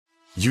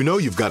You know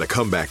you've got a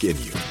comeback in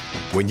you.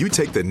 When you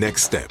take the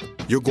next step,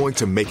 you're going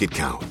to make it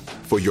count.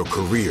 For your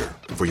career,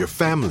 for your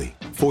family,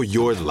 for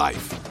your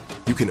life.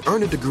 You can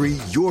earn a degree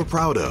you're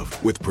proud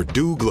of with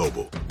Purdue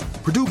Global.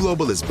 Purdue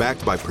Global is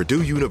backed by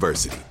Purdue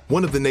University,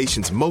 one of the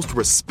nation's most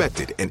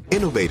respected and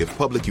innovative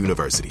public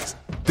universities.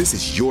 This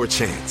is your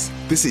chance.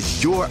 This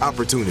is your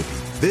opportunity.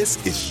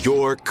 This is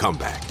your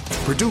comeback.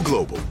 Purdue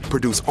Global,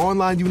 Purdue's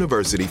online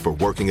university for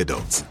working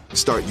adults.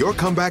 Start your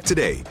comeback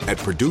today at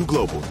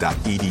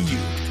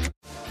purdueglobal.edu.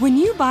 When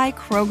you buy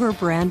Kroger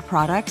brand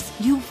products,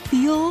 you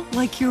feel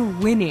like you're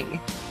winning.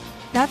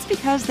 That's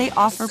because they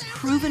offer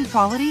proven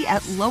quality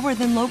at lower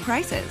than low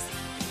prices.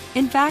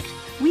 In fact,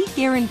 we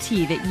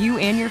guarantee that you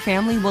and your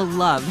family will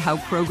love how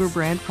Kroger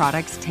brand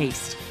products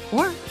taste,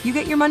 or you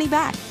get your money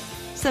back.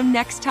 So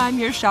next time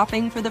you're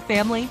shopping for the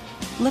family,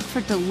 look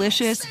for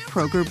delicious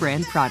Kroger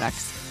brand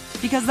products,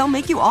 because they'll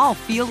make you all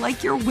feel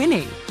like you're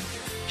winning.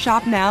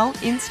 Shop now,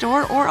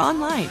 in-store, or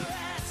online.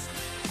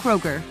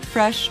 Kroger,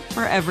 fresh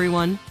for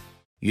everyone.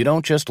 You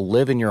don't just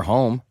live in your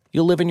home,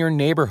 you live in your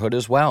neighborhood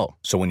as well.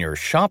 So when you're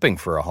shopping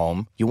for a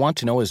home, you want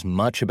to know as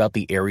much about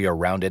the area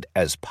around it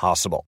as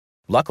possible.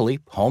 Luckily,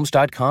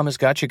 Homes.com has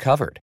got you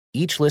covered.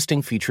 Each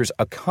listing features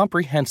a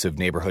comprehensive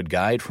neighborhood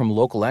guide from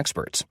local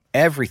experts.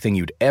 Everything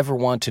you'd ever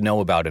want to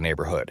know about a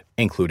neighborhood,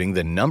 including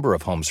the number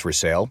of homes for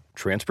sale,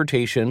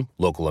 transportation,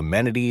 local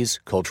amenities,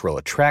 cultural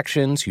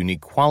attractions,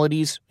 unique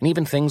qualities, and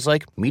even things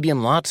like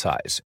median lot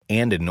size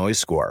and a noise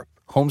score.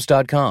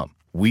 Homes.com.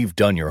 We've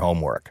done your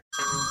homework.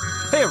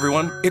 Hey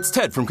everyone, it's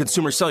Ted from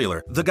Consumer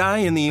Cellular, the guy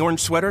in the orange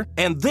sweater,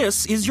 and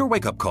this is your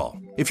wake-up call.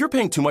 If you're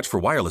paying too much for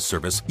wireless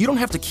service, you don't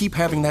have to keep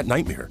having that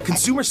nightmare.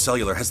 Consumer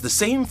Cellular has the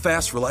same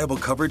fast, reliable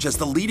coverage as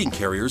the leading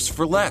carriers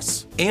for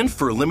less. And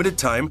for a limited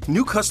time,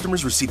 new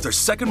customers receive their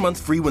second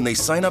month free when they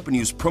sign up and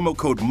use promo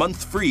code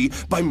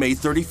MONTHFREE by May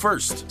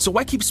 31st. So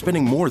why keep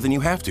spending more than you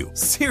have to?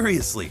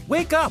 Seriously,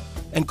 wake up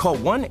and call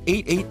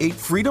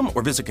 1-888-FREEDOM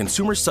or visit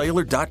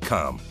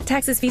consumercellular.com.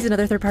 Taxes, fees, and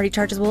other third-party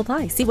charges will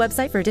apply. See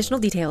website for additional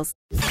details.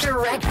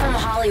 Direct from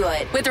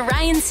Hollywood with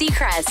Ryan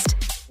Seacrest.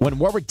 When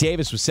Warwick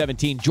Davis was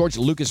 17, George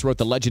Lucas wrote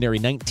the legendary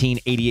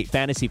 1988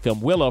 fantasy film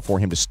Willow for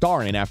him to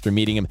star in after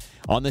meeting him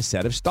on the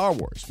set of Star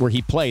Wars, where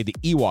he played the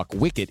Ewok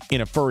Wicket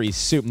in a furry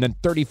suit. And then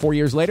 34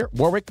 years later,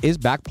 Warwick is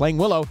back playing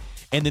Willow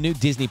in the new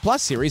Disney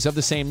Plus series of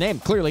the same name.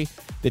 Clearly,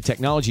 the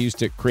technology used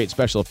to create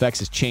special effects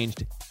has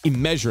changed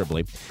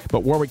immeasurably.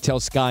 But Warwick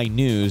tells Sky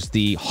News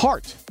the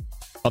heart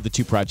of the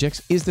two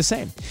projects is the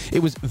same. It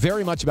was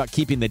very much about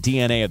keeping the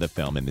DNA of the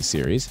film in the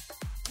series.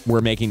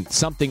 We're making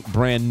something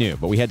brand new,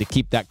 but we had to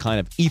keep that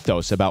kind of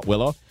ethos about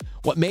Willow.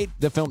 What made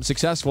the film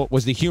successful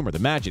was the humor, the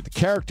magic, the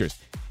characters.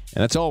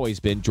 And that's always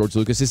been George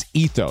Lucas's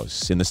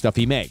ethos in the stuff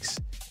he makes.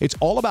 It's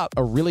all about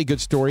a really good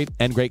story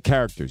and great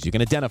characters you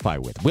can identify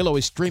with. Willow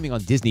is streaming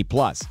on Disney+.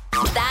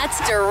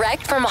 That's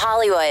direct from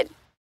Hollywood.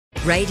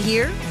 Right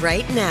here,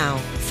 right now.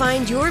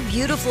 Find your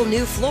beautiful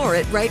new floor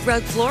at Right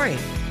Rug Flooring.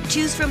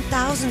 Choose from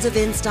thousands of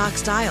in-stock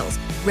styles,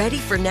 ready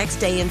for next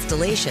day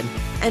installation,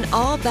 and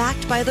all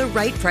backed by the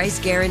right price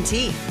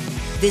guarantee.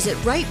 Visit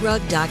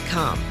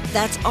rightrug.com.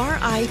 That's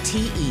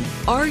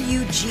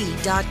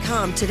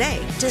RITERUG.com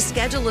today to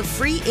schedule a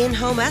free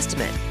in-home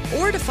estimate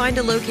or to find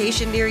a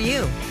location near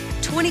you.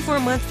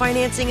 24-month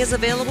financing is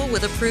available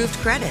with approved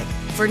credit.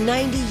 For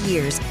 90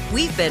 years,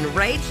 we've been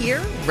right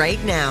here,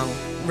 right now.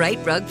 Right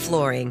Rug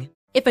Flooring.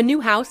 If a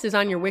new house is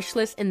on your wish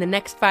list in the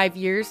next 5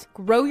 years,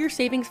 grow your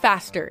savings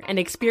faster and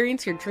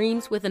experience your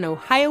dreams with an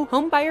Ohio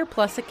Homebuyer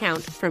Plus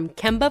account from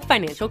Kemba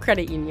Financial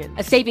Credit Union.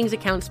 A savings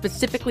account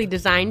specifically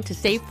designed to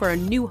save for a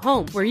new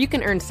home where you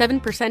can earn 7%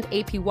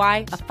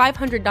 APY, a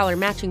 $500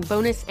 matching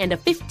bonus, and a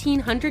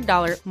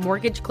 $1,500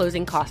 mortgage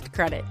closing cost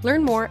credit.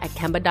 Learn more at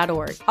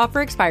Kemba.org. Offer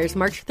expires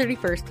March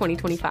 31st,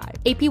 2025.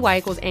 APY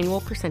equals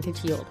annual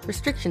percentage yield.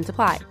 Restrictions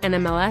apply.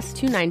 NMLS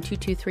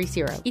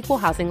 292230. Equal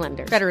housing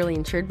lender. Federally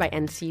insured by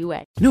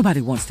NCUA. Nobody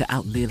wants to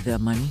outlive their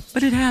money,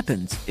 but it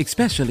happens,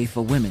 especially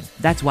for women.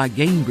 That's why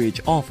Gainbridge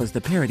offers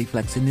the Parity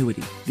Flex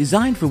annuity,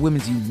 designed for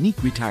women's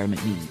unique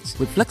retirement needs,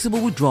 with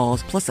flexible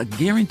withdrawals plus a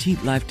guaranteed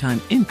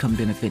lifetime income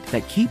benefit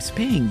that keeps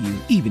paying you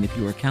even if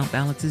your account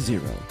balance is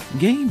zero.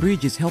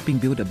 Gainbridge is helping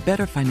build a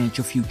better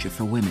financial future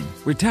for women.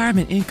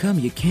 Retirement income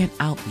you can't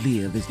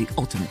outlive is the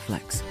ultimate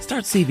flex.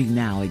 Start saving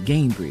now at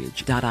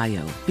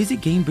Gainbridge.io. Visit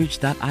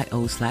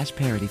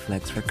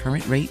Gainbridge.io/ParityFlex for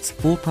current rates,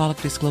 full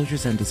product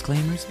disclosures and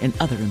disclaimers, and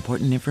other important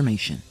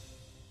information.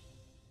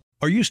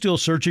 Are you still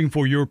searching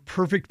for your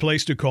perfect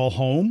place to call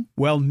home?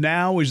 Well,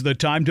 now is the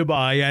time to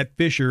buy at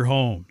Fisher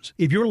Homes.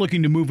 If you're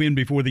looking to move in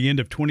before the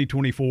end of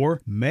 2024,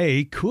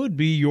 May could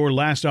be your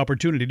last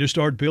opportunity to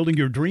start building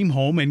your dream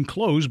home and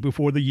close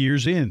before the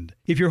year's end.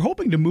 If you're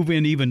hoping to move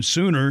in even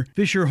sooner,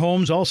 Fisher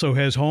Homes also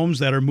has homes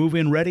that are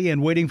move-in ready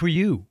and waiting for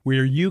you,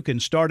 where you can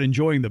start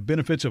enjoying the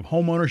benefits of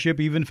homeownership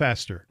even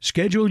faster.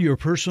 Schedule your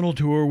personal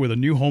tour with a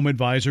new home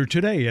advisor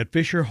today at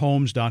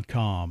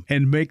FisherHomes.com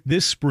and make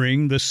this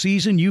spring the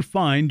season you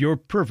find your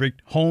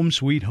perfect home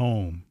sweet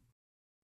home.